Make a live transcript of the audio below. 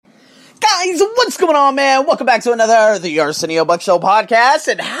guys, what's going on, man? Welcome back to another The Arsenio Buck Show podcast,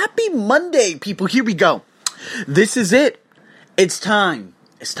 and happy Monday, people. Here we go. This is it. It's time.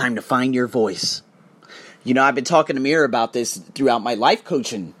 It's time to find your voice. You know, I've been talking to Mira about this throughout my life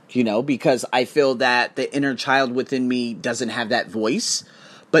coaching, because I feel that the inner child within me doesn't have that voice,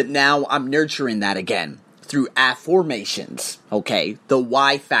 but now I'm nurturing that again through affirmations, okay? The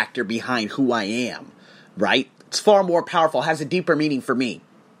why factor behind who I am, right? It's far more powerful, has a deeper meaning for me.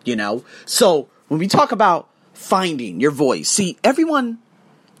 So when we talk about finding your voice, see, everyone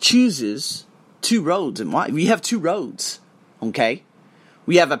chooses two roads, and why? We have two roads, okay?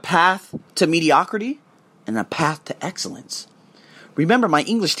 We have a path to mediocrity and a path to excellence. Remember my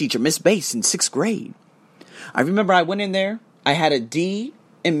English teacher, Miss Bass, in 6th grade. I remember I went in there, I had a D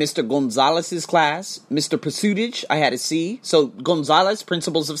in Mr. Gonzalez's class. Mr. Pursutage, I had a C. So Gonzalez,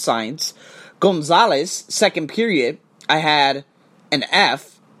 Principles of Science. Gonzalez, second period, I had an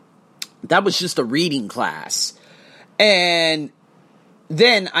F. That was just a reading class. And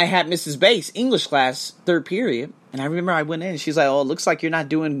then I had Mrs. Bass, English class, third period. And I remember I went in and she's like, oh, it looks like you're not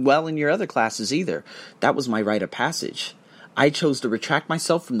doing well in your other classes either. That was my rite of passage. I chose to retract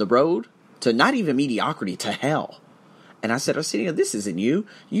myself from the road to not even mediocrity, to hell. And I said, Arsenio, this isn't you.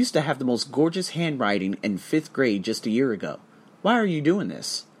 You used to have the most gorgeous handwriting in 5th grade just a year ago. Why are you doing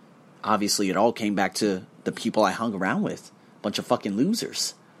this? Obviously, it all came back to the people I hung around with. Bunch of fucking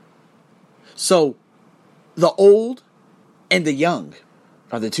losers. So, the old and the young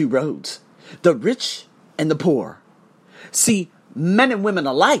are the two roads. The rich and the poor. See, men and women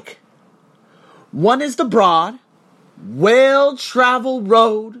alike. One is the broad, well-traveled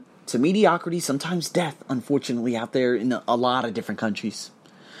road to mediocrity, sometimes death, unfortunately, out there in a lot of different countries.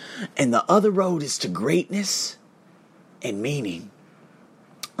 And the other road is to greatness and meaning.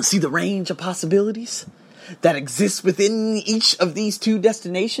 See the range of possibilities that exists within each of these two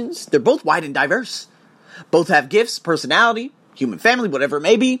destinations? They're both wide and diverse. Both have gifts, personality, human family, whatever it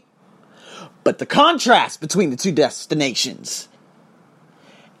may be. But the contrast between the two destinations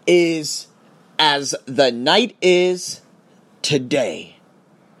is as the night is today.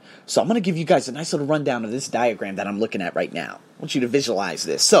 So I'm going to give you guys a nice little rundown of this diagram that I'm looking at right now. I want you to visualize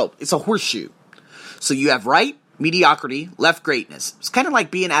this. So it's a horseshoe. So you have right, mediocrity, left, greatness. It's kind of like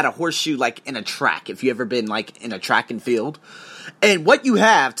being at a horseshoe, like in a track, if you've ever been like in a track and field. And what you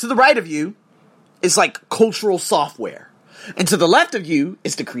have to the right of you is like cultural software. And to the left of you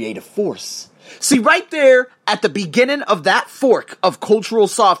is the creative force. See, right there at the beginning of that fork of cultural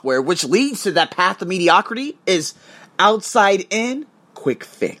software, which leads to that path of mediocrity, is outside in, quick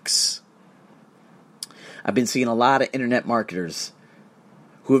fix. I've been seeing a lot of internet marketers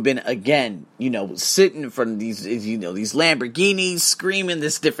who have been, again, sitting in front of these Lamborghinis, screaming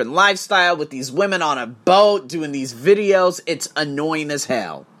this different lifestyle with these women on a boat, doing these videos. It's annoying as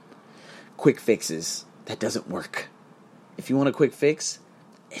hell. Quick fixes. That doesn't work. If you want a quick fix,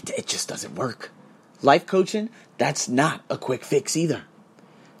 it just doesn't work. Life coaching, that's not a quick fix either.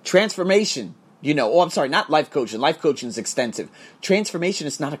 Transformation, not life coaching. Life coaching is extensive. Transformation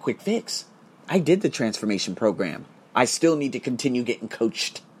is not a quick fix. I did the transformation program. I still need to continue getting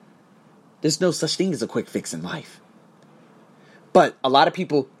coached. There's no such thing as a quick fix in life. But a lot of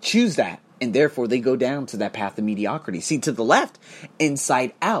people choose that, and therefore they go down to that path of mediocrity. See, to the left,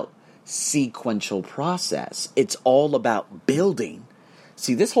 inside out, sequential process. It's all about building.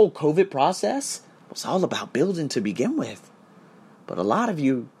 See, this whole COVID process was all about building to begin with. But a lot of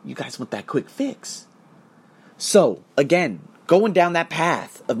you guys want that quick fix. So, again, going down that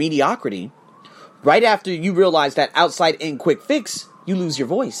path of mediocrity, right after you realize that outside in quick fix, you lose your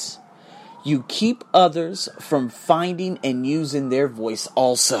voice. You keep others from finding and using their voice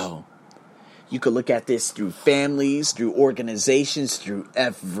also. You could look at this through families, through organizations, through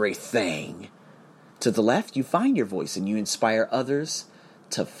everything. To the left, you find your voice and you inspire others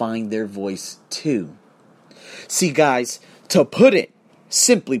to find their voice too. See, guys, to put it,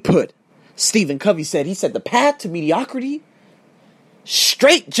 simply put, Stephen Covey said, the path to mediocrity,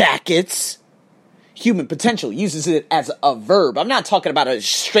 straitjackets, human potential, uses it as a verb. I'm not talking about a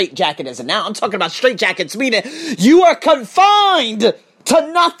straitjacket as a noun. I'm talking about straitjackets meaning you are confined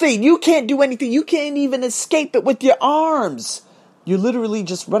to nothing. You can't do anything. You can't even escape it with your arms. You're literally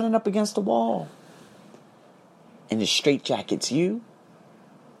just running up against a wall. And the straitjackets you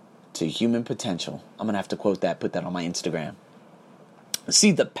to human potential. I'm going to have to quote that, put that on my Instagram.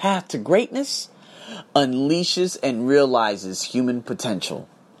 See, the path to greatness unleashes and realizes human potential.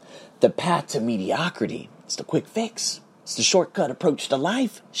 The path to mediocrity is the quick fix. It's the shortcut approach to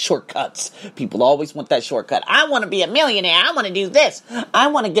life. Shortcuts. People always want that shortcut. I want to be a millionaire. I want to do this. I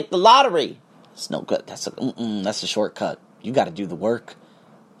want to get the lottery. It's no good. That's a shortcut. You got to do the work.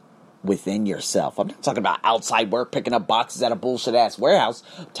 within yourself. I'm not talking about outside work, picking up boxes at a bullshit-ass warehouse.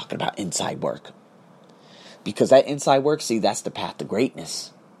 I'm talking about inside work. Because that inside work, see, that's the path to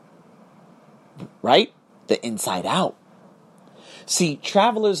greatness. Right? The inside out. See,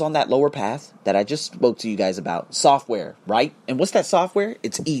 travelers on that lower path that I just spoke to you guys about, software, right? And what's that software?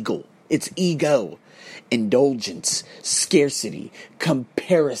 It's ego. It's ego. Indulgence, scarcity,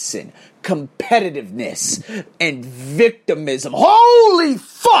 comparison, competitiveness, and victimism. Holy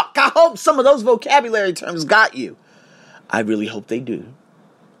fuck! I hope some of those vocabulary terms got you. I really hope they do.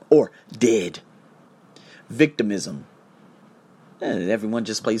 Or did. Victimism. Everyone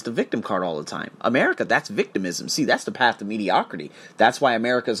just plays the victim card all the time. America, that's victimism. See, that's the path to mediocrity. That's why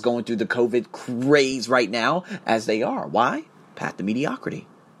America is going through the COVID craze right now as they are. Why? Path to mediocrity.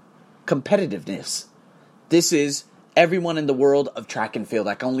 Competitiveness. This is everyone in the world of track and field.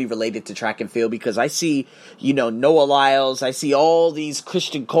 I can only relate it to track and field because I see, Noah Lyles. I see all these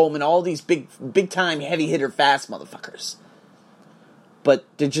Christian Coleman, all these big time heavy hitter fast motherfuckers. But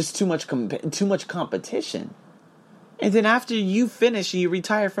there's just too much competition. And then after you finish and you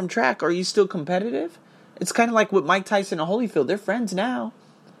retire from track, are you still competitive? It's kind of like with Mike Tyson and Holyfield. They're friends now.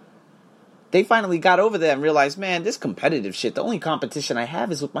 They finally got over that and realized, man, this competitive shit, the only competition I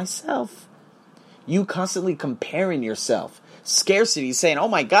have is with myself. You constantly comparing yourself. Scarcity, saying, oh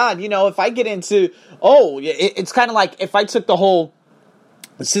my God, if I get into, it's kind of like if I took the whole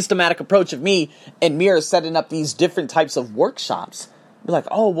systematic approach of me and Mira setting up these different types of workshops. Be like,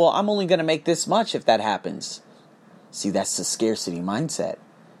 oh, well, I'm only going to make this much if that happens. See, that's the scarcity mindset.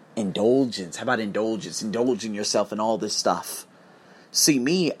 Indulgence. How about indulgence? Indulging yourself in all this stuff. See,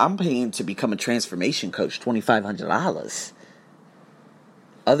 me, I'm paying to become a transformation coach, $2,500.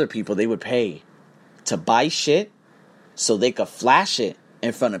 Other people, they would pay to buy shit so they could flash it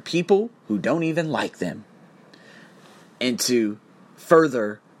in front of people who don't even like them. And to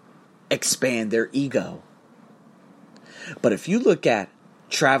further expand their ego. But if you look at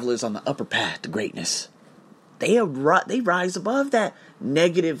travelers on the upper path to greatness, they rise above that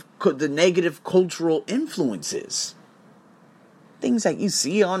the negative cultural influences. Things that you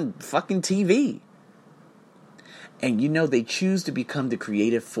see on fucking TV. And they choose to become the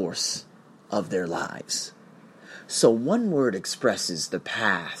creative force of their lives. So one word expresses the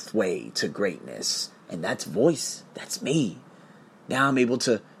pathway to greatness. And that's voice. That's me. Now I'm able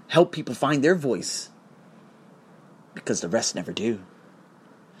to help people find their voice. Because the rest never do.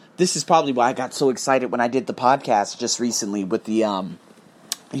 This is probably why I got so excited when I did the podcast just recently with the,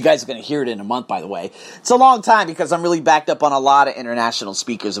 you guys are going to hear it in a month, by the way. It's a long time because I'm really backed up on a lot of international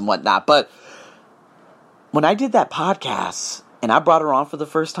speakers and whatnot. But when I did that podcast and I brought her on for the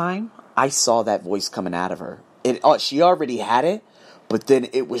first time, I saw that voice coming out of her. She already had it, but then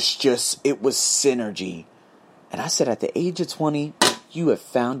it was synergy. And I said, at the age of 20, you have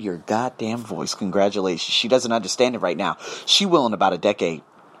found your goddamn voice. Congratulations. She doesn't understand it right now. She will in about a decade.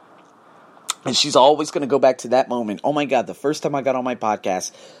 And she's always going to go back to that moment. Oh my God, the first time I got on my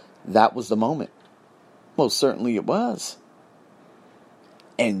podcast, that was the moment. Most certainly it was.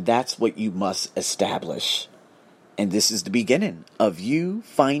 And that's what you must establish. And this is the beginning of you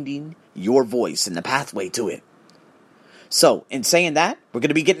finding your voice and the pathway to it. So, in saying that, we're going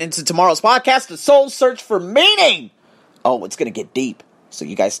to be getting into tomorrow's podcast, The Soul Search for Meaning. Oh, it's going to get deep. So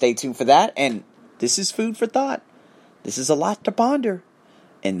you guys stay tuned for that. And this is food for thought. This is a lot to ponder.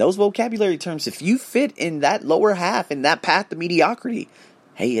 And those vocabulary terms, if you fit in that lower half, in that path to mediocrity,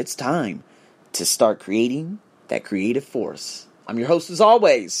 hey, it's time to start creating that creative force. I'm your host as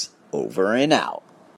always. Over and out.